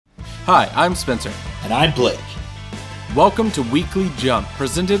Hi, I'm Spencer. And I'm Blake. Welcome to Weekly Jump,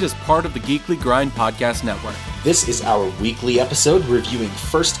 presented as part of the Geekly Grind Podcast Network. This is our weekly episode reviewing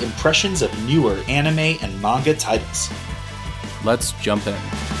first impressions of newer anime and manga titles. Let's jump in.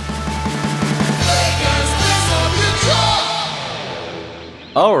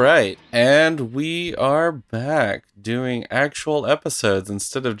 All right, and we are back doing actual episodes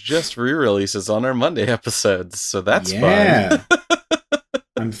instead of just re-releases on our Monday episodes, so that's fun.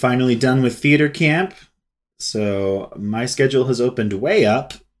 I'm finally done with theater camp, so my schedule has opened way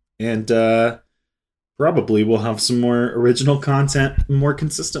up, and probably we'll have some more original content more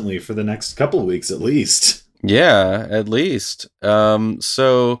consistently for the next couple of weeks at least. Yeah, at least.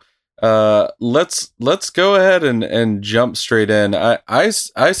 So let's go ahead and jump straight in. I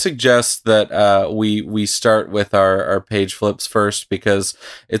suggest that we start with our page flips first, because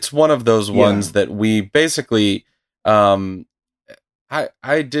it's one of those ones that we basically I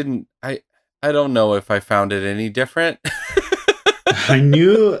don't know if I found it any different. I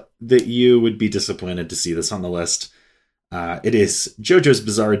knew that you would be disappointed to see this on the list. It is JoJo's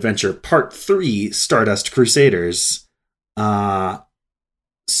Bizarre Adventure Part 3, Stardust Crusaders. So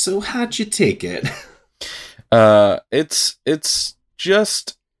how'd you take it? It's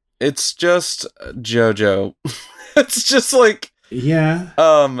just JoJo. It's just like,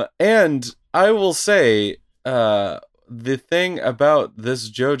 yeah. And I will say, the thing about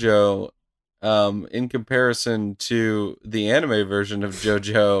this JoJo, in comparison to the anime version of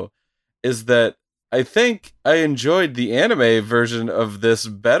JoJo, is that I think I enjoyed the anime version of this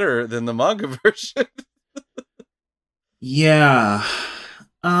better than the manga version. Yeah.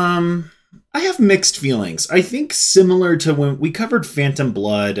 I have mixed feelings. I think similar to when we covered Phantom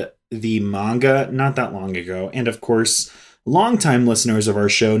Blood, the manga, not that long ago, and of course, longtime listeners of our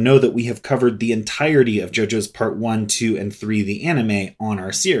show know that we have covered the entirety of JoJo's Part 1, 2, and 3, the anime, on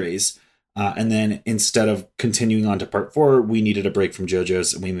our series. And then instead of continuing on to Part 4, we needed a break from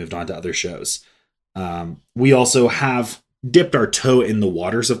JoJo's and we moved on to other shows. We also have dipped our toe in the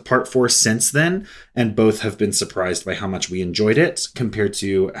waters of Part 4 since then, and both have been surprised by how much we enjoyed it compared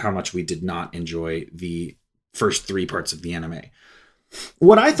to how much we did not enjoy the first 3 parts of the anime.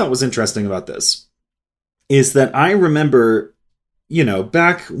 What I thought was interesting about this is that I remember,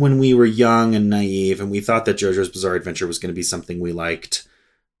 back when we were young and naive and we thought that JoJo's Bizarre Adventure was going to be something we liked,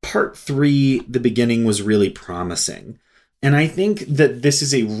 Part 3, the beginning, was really promising. And I think that this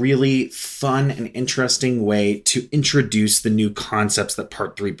is a really fun and interesting way to introduce the new concepts that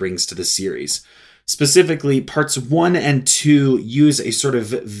Part 3 brings to the series. Specifically, Parts 1 and 2 use a sort of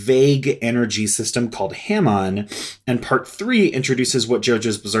vague energy system called Hamon, and Part 3 introduces what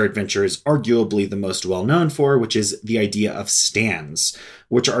JoJo's Bizarre Adventure is arguably the most well-known for, which is the idea of stands,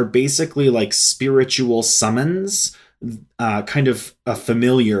 which are basically like spiritual summons, kind of a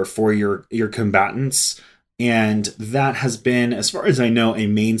familiar for your combatants. And that has been, as far as I know, a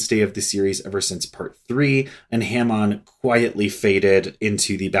mainstay of the series ever since Part 3, and Hamon quietly faded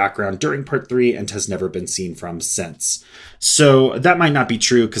into the background during Part 3 and has never been seen from since. So that might not be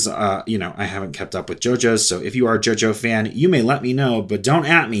true because, I haven't kept up with JoJo's, so if you are a JoJo fan, you may let me know, but don't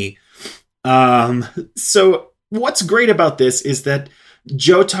at me. So what's great about this is that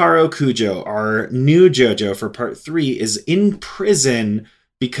Jotaro Kujo, our new JoJo for Part 3, is in prison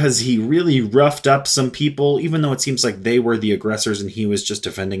because he really roughed up some people, even though it seems like they were the aggressors and he was just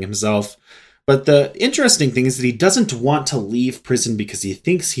defending himself. But the interesting thing is that he doesn't want to leave prison because he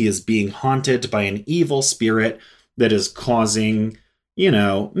thinks he is being haunted by an evil spirit that is causing,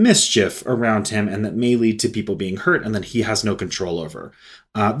 mischief around him and that may lead to people being hurt and that he has no control over.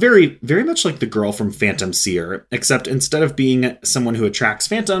 Very, very much like the girl from Phantom Seer, except instead of being someone who attracts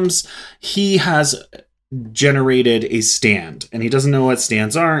phantoms, he has generated a stand, and he doesn't know what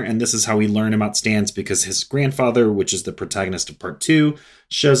stands are, and this is how we learn about stands because his grandfather, which is the protagonist of Part 2,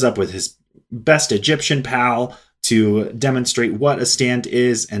 shows up with his best Egyptian pal to demonstrate what a stand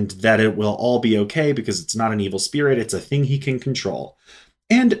is and that it will all be okay because it's not an evil spirit, it's a thing he can control.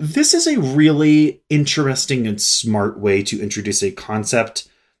 And this is a really interesting and smart way to introduce a concept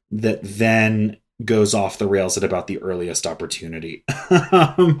that then goes off the rails at about the earliest opportunity.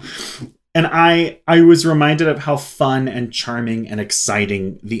 And I was reminded of how fun and charming and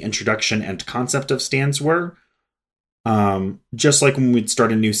exciting the introduction and concept of stands were. Just like when we'd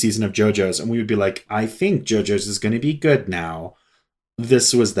start a new season of JoJo's and we would be like, I think JoJo's is going to be good now.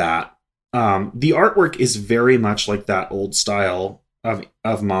 This was that. The artwork is very much like that old style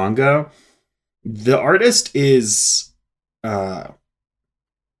of manga. The artist is,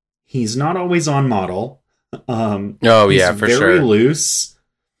 he's not always on model. For sure. Very loose.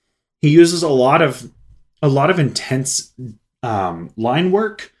 He uses a lot of intense line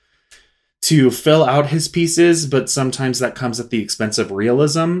work, to fill out his pieces, but sometimes that comes at the expense of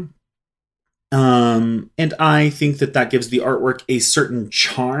realism. And I think that gives the artwork a certain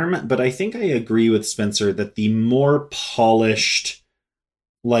charm, but I think I agree with Spencer that the more polished,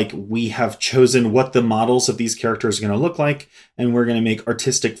 like, we have chosen what the models of these characters are going to look like, and we're going to make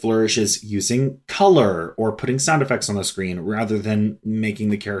artistic flourishes using color or putting sound effects on the screen rather than making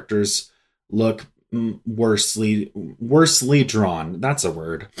the characters look worsely drawn. That's a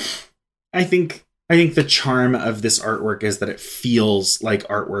word. I think the charm of this artwork is that it feels like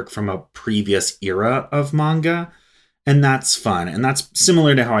artwork from a previous era of manga, and that's fun. And that's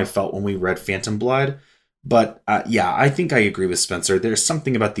similar to how I felt when we read Phantom Blood. But yeah, I think I agree with Spencer. There's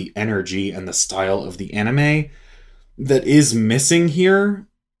something about the energy and the style of the anime that is missing here,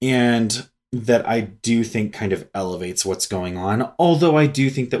 and that I do think kind of elevates what's going on. Although I do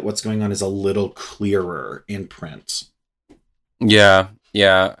think that what's going on is a little clearer in print. Yeah,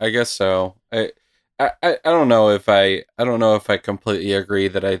 I guess so. I don't know if I completely agree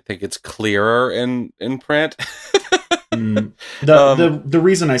that I think it's clearer in print. The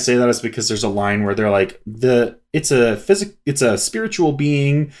reason I say that is because there's a line where they're like, it's a spiritual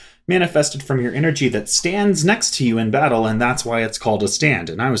being manifested from your energy that stands next to you in battle, and that's why it's called a stand.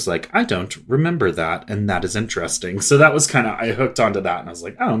 And I was like, I don't remember that, and that is interesting. So that was kind of, I hooked onto that, and I was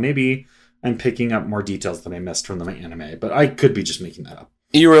like, oh, maybe I'm picking up more details than I missed from the anime, but I could be just making that up.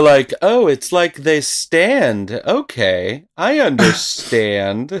 You were like, oh, it's like they stand. Okay, I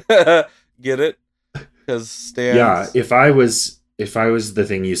understand. Get it? Because stands. Yeah, if I was the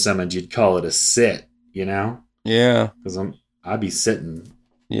thing you summoned, you'd call it a sit, you know? Yeah. Because I'd be sitting.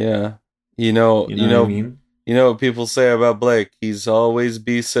 Yeah. You know what I mean? You know what people say about Blake? He's always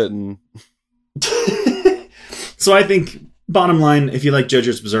be sitting. So I think, bottom line, if you like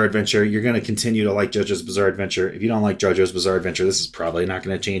JoJo's Bizarre Adventure, you're going to continue to like JoJo's Bizarre Adventure. If you don't like JoJo's Bizarre Adventure, this is probably not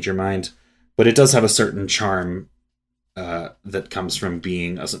going to change your mind. But it does have a certain charm that comes from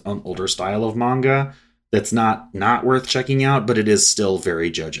being an older style of manga that's not worth checking out, but it is still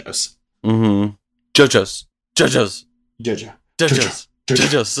very JoJo's. Mm-hmm. JoJo's.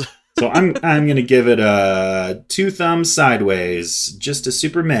 So I'm going to give it a 2 thumbs sideways, just a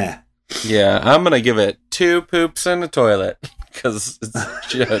super meh. Yeah, I'm going to give it 2 poops in the toilet because it's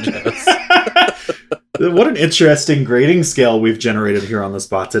JoJo's. What an interesting grading scale we've generated here on the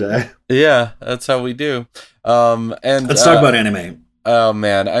spot today. Yeah, that's how we do. And let's talk about anime. Oh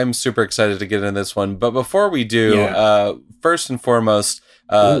man, I'm super excited to get in this one. But before we do, first and foremost,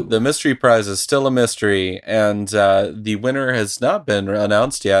 the mystery prize is still a mystery, and the winner has not been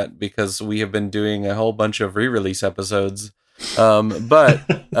announced yet because we have been doing a whole bunch of re-release episodes. But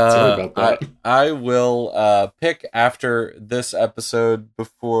I will pick after this episode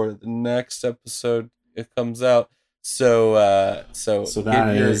before the next episode it comes out. So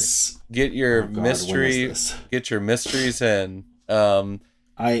get your mysteries in. Oh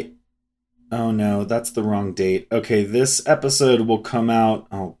no, that's the wrong date. Okay, this episode will come out.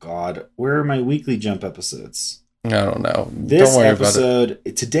 Oh God, where are my Weekly Jump episodes? I don't know. This episode,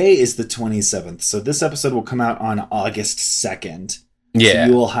 today is the 27th, so this episode will come out on August 2nd. Yeah. So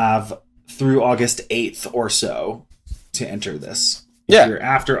you will have through August 8th or so to enter this. If you're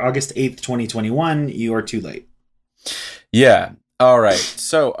after August 8th, 2021, you are too late. Yeah. All right.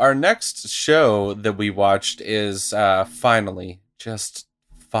 So our next show that we watched is finally,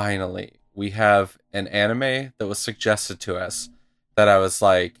 we have an anime that was suggested to us that I was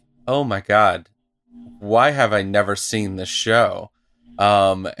like, oh my God, why have I never seen this show?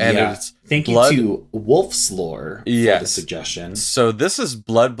 It's thank you to Wolf's Lore for the suggestion. So this is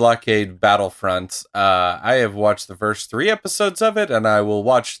Blood Blockade Battlefront. I have watched the first 3 episodes of it, and I will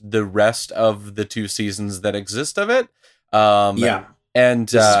watch the rest of the 2 seasons that exist of it. And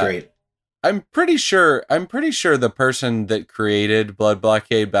this is great. I'm pretty sure the person that created Blood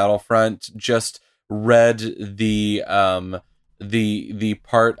Blockade Battlefront just read the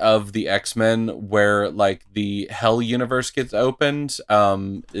part of the X-Men where like the Hell universe gets opened.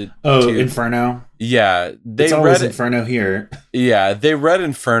 Inferno. Yeah, it's always Inferno here. Yeah, they read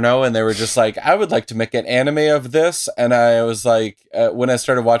Inferno and they were just like, I would like to make an anime of this. And I was like, when I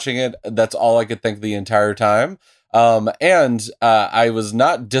started watching it, that's all I could think the entire time. I was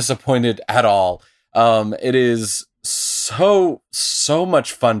not disappointed at all. It is so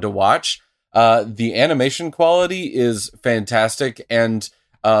much fun to watch. The animation quality is fantastic, and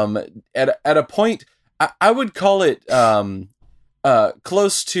at a point, I would call it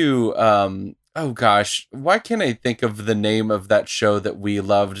close to oh gosh, why can't I think of the name of that show that we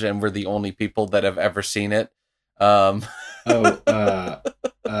loved and we're the only people that have ever seen it? Oh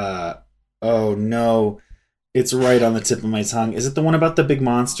no, it's right on the tip of my tongue. Is it the one about the big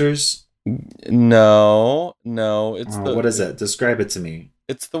monsters? No, it's What is it? Describe it to me.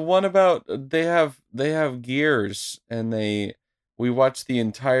 it's the one about they have gears and we watched the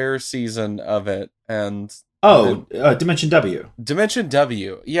entire season of it and Oh, Dimension W. Dimension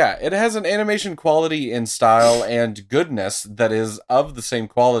W. Yeah, it has an animation quality and style and goodness that is of the same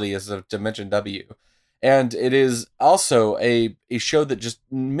quality as of Dimension W. And it is also a show that just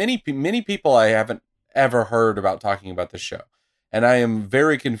many people I haven't ever heard about talking about this show. And I am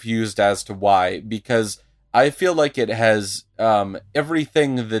very confused as to why, because I feel like it has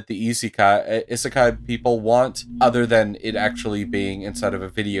everything that the isekai people want, other than it actually being inside of a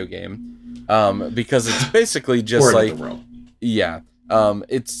video game. Because it's basically just like, yeah,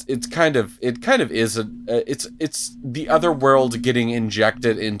 it's kind of is it's the other world getting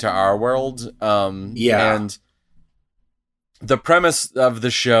injected into our world. Yeah. And the premise of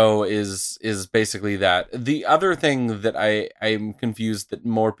the show is basically that. The other thing that I'm confused that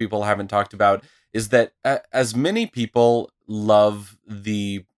more people haven't talked about is that as many people love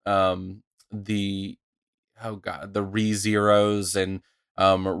the ReZeros and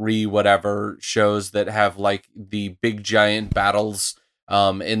whatever shows that have like the big giant battles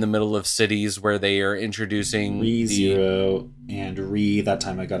in the middle of cities where they are introducing ReZero and that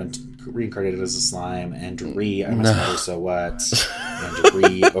time I got reincarnated as a slime, and I must know so what,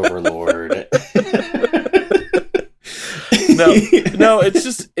 and Overlord. No, it's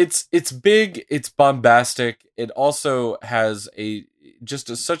just it's big, it's bombastic. It also has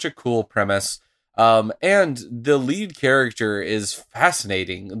such a cool premise. And the lead character is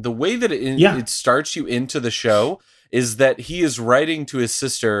fascinating. The way that it starts you into the show is that he is writing to his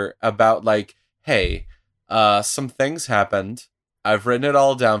sister about like, hey, some things happened. I've written it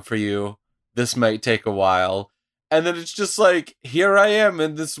all down for you. This might take a while. And then it's just like, here I am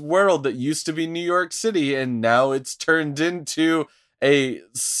in this world that used to be New York City, and now it's turned into a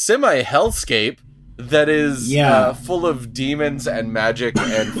semi-hellscape that is full of demons and magic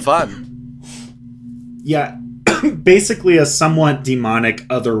and fun. Yeah, basically a somewhat demonic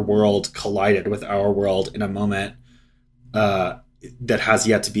other world collided with our world in a moment that has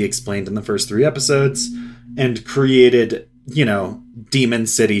yet to be explained in the first 3 episodes, and created, Demon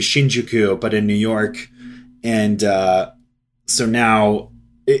City, Shinjuku, but in New York. And so now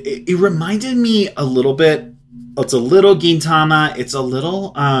it reminded me a little bit. It's a little Gintama. It's a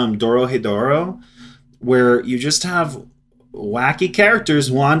little Dorohedoro, where you just have wacky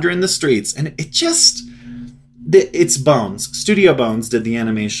characters wandering the streets, and it's Bones. Studio Bones did the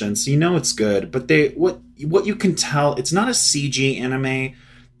animation, so it's good. But what you can tell, it's not a CG anime,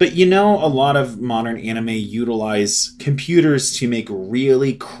 but a lot of modern anime utilize computers to make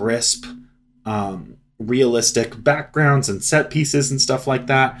really crisp, realistic backgrounds and set pieces and stuff like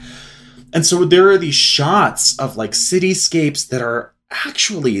that. And so there are these shots of like cityscapes that are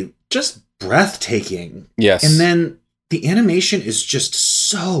actually just breathtaking. Yes. And then the animation is just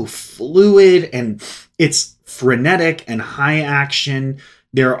so fluid, and it's frenetic and high action.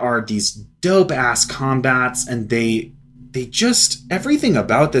 There are these dope ass combats, and they just, everything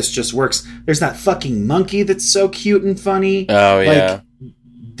about this just works. There's that fucking monkey that's so cute and funny. Oh yeah.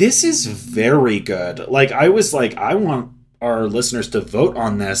 This is very good. Like, I was like, I want our listeners to vote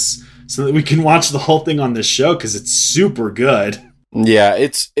on this so that we can watch the whole thing on this show, because it's super good. Yeah,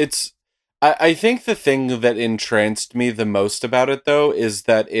 I think the thing that entranced me the most about it, though, is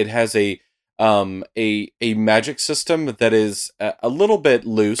that it has a magic system that is a little bit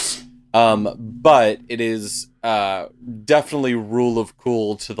loose, but it is definitely rule of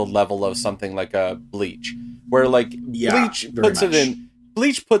cool to the level of something like a Bleach, where like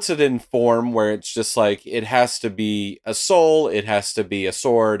Bleach puts it in form where it's just like, it has to be a soul, it has to be a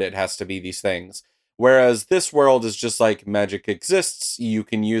sword, it has to be these things. Whereas this world is just like, magic exists, you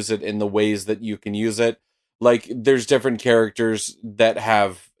can use it in the ways that you can use it. Like, there's different characters that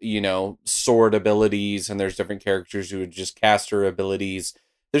have, sword abilities, and there's different characters who would just caster abilities.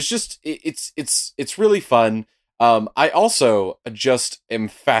 There's just, it's really fun. I also just am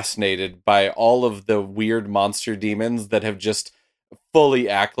fascinated by all of the weird monster demons that have just fully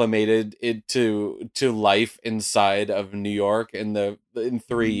acclimated to life inside of New York in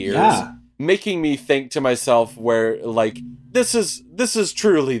 3 years, making me think to myself, where like, this is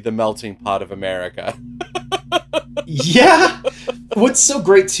truly the melting pot of America. Yeah, what's so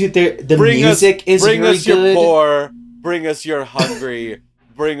great too, the music is very good. Bring us your poor, bring us your hungry,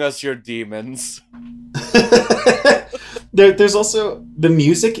 bring us your demons. There's also, the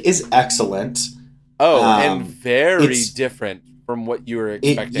music is excellent. And very different from what you were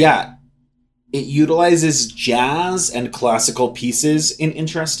expecting. It utilizes jazz and classical pieces in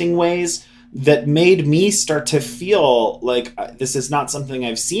interesting ways. that made me start to feel like this is not something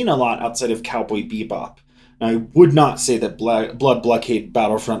I've seen a lot outside of Cowboy Bebop. I would not say that Blood Blockade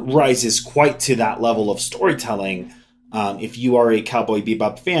Battlefront rises quite to that level of storytelling. If you are a Cowboy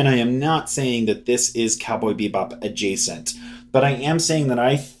Bebop fan, I am not saying that this is Cowboy Bebop adjacent. But I am saying that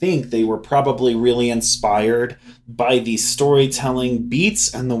I think they were probably really inspired by the storytelling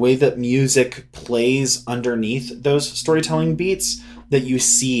beats and the way that music plays underneath those storytelling beats that you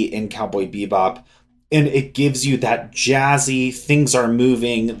see in Cowboy Bebop. And it gives you that jazzy, things are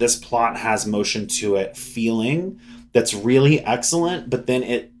moving, this plot has motion to it feeling that's really excellent, but then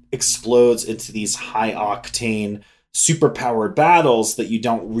it explodes into these high-octane, super-powered battles that you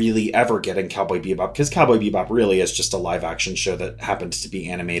don't really ever get in Cowboy Bebop, because Cowboy Bebop really is just a live-action show that happens to be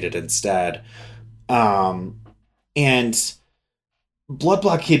animated instead. And Blood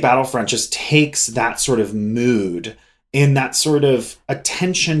Blockade Battlefront just takes that sort of mood in that sort of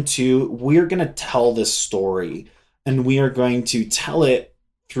attention to, we're going to tell this story and we are going to tell it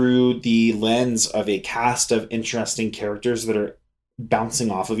through the lens of a cast of interesting characters that are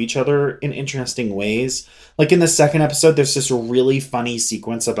bouncing off of each other in interesting ways. Like in the second episode, there's this really funny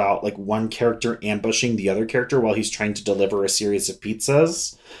sequence about like one character ambushing the other character while he's trying to deliver a series of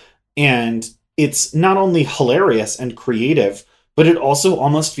pizzas. And it's not only hilarious and creative, but it also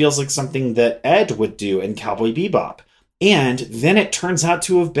almost feels like something that Ed would do in Cowboy Bebop. And then it turns out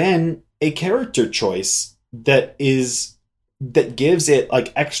to have been a character choice that gives it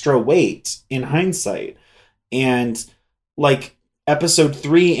like extra weight in hindsight. And like episode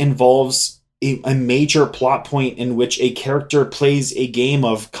 3 involves a major plot point in which a character plays a game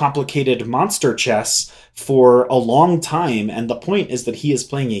of complicated monster chess for a long time. And the point is that he is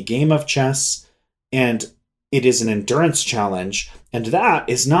playing a game of chess and it is an endurance challenge. And that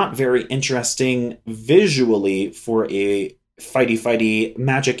is not very interesting visually for a fighty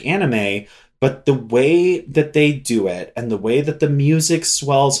magic anime, but the way that they do it and the way that the music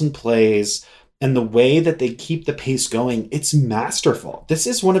swells and plays and the way that they keep the pace going, it's masterful. This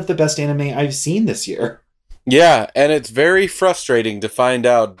is one of the best anime I've seen this year. Yeah, and it's very frustrating to find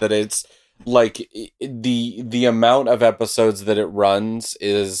out that it's like the amount of episodes that it runs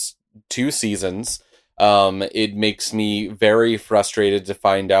is 2 seasons. It makes me very frustrated to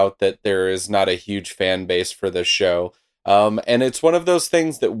find out that there is not a huge fan base for this show. And it's one of those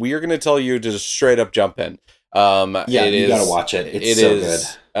things that we're going to tell you to just straight up jump in. You gotta watch it. It's so good.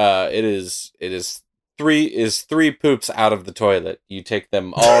 It is 3 poops out of the toilet. You take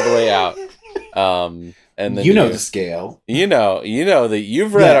them all the way out. And then the scale. You know that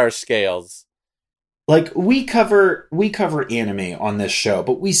you've read our scales. Like we cover anime on this show,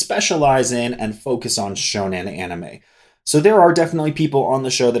 but we specialize in and focus on shonen anime. So there are definitely people on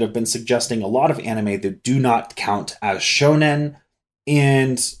the show that have been suggesting a lot of anime that do not count as shonen,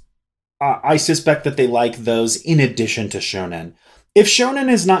 and I suspect that they like those in addition to shonen. If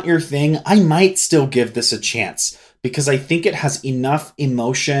shonen is not your thing, I might still give this a chance, because I think it has enough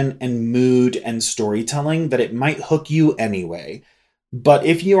emotion and mood and storytelling that it might hook you anyway. But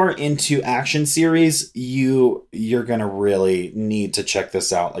if you are into action series, you're gonna really need to check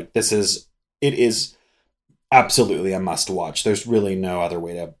this out. Like it is absolutely a must watch. There's really no other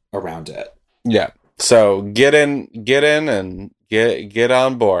way around it. Yeah. So get in and get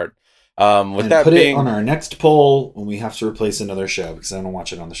on board. With that put being it on our next poll when we have to replace another show, because I don't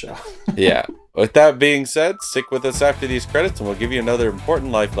watch it on the show. Yeah. With that being said, stick with us after these credits and we'll give you another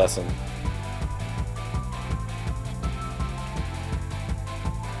important life lesson.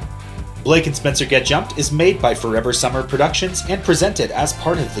 Blake and Spencer Get Jumped is made by Forever Summer Productions and presented as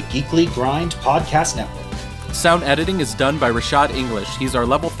part of the Geekly Grind podcast network. Sound editing is done by Rashad English. He's our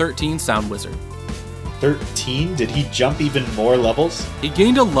level 13 sound wizard. 13? Did he jump even more levels? He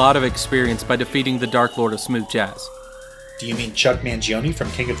gained a lot of experience by defeating the Dark Lord of Smooth Jazz. Do you mean Chuck Mangione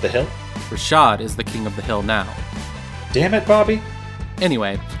from King of the Hill? Rashad is the King of the Hill now. Damn it, Bobby.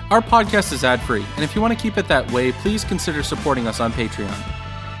 Anyway, our podcast is ad-free, and if you want to keep it that way, please consider supporting us on Patreon.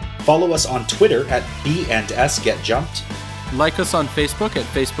 Follow us on Twitter at B&S Get Jumped. Like us on Facebook at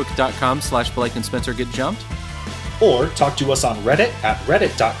facebook.com/Blake and Spencer Get Jumped. Or talk to us on Reddit at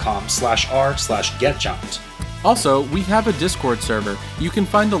reddit.com/r/getjumped. Also, we have a Discord server. You can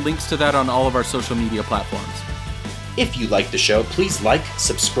find the links to that on all of our social media platforms. If you like the show, please like,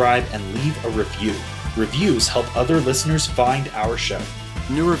 subscribe, and leave a review. Reviews help other listeners find our show.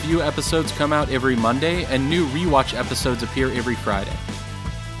 New review episodes come out every Monday, and new rewatch episodes appear every Friday.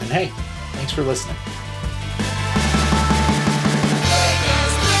 And hey, thanks for listening.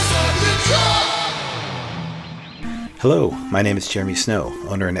 Hello, my name is Jeremy Snow,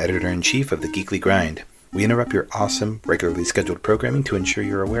 owner and editor-in-chief of The Geekly Grind. We interrupt your awesome, regularly scheduled programming to ensure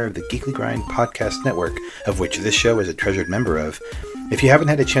you're aware of the Geekly Grind podcast network, of which this show is a treasured member of. If you haven't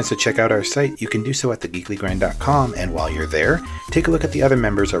had a chance to check out our site, you can do so at thegeeklygrind.com, and while you're there, take a look at the other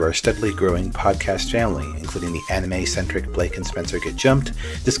members of our steadily growing podcast family, including the anime-centric Blake and Spencer Get Jumped,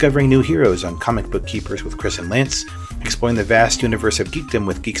 discovering new heroes on Comic Book Keepers with Chris and Lance, exploring the vast universe of geekdom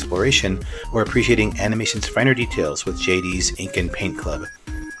with Geeksploration, or appreciating animation's finer details with JD's Ink and Paint Club.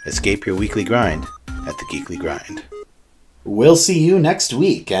 Escape your weekly grind at the Geekly Grind. We'll see you next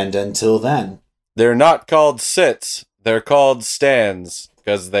week, and until then... They're not called sits. They're called stands,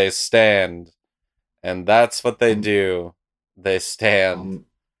 because they stand. And that's what they do. They stand.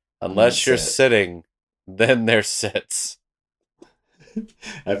 Unless you're sitting, then they're sits.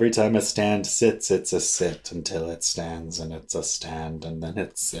 Every time a stand sits, it's a sit, until it stands, and it's a stand, and then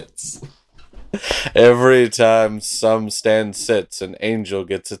it sits. Every time some stand sits, an angel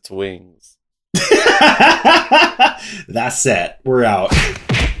gets its wings. That's it. We're out.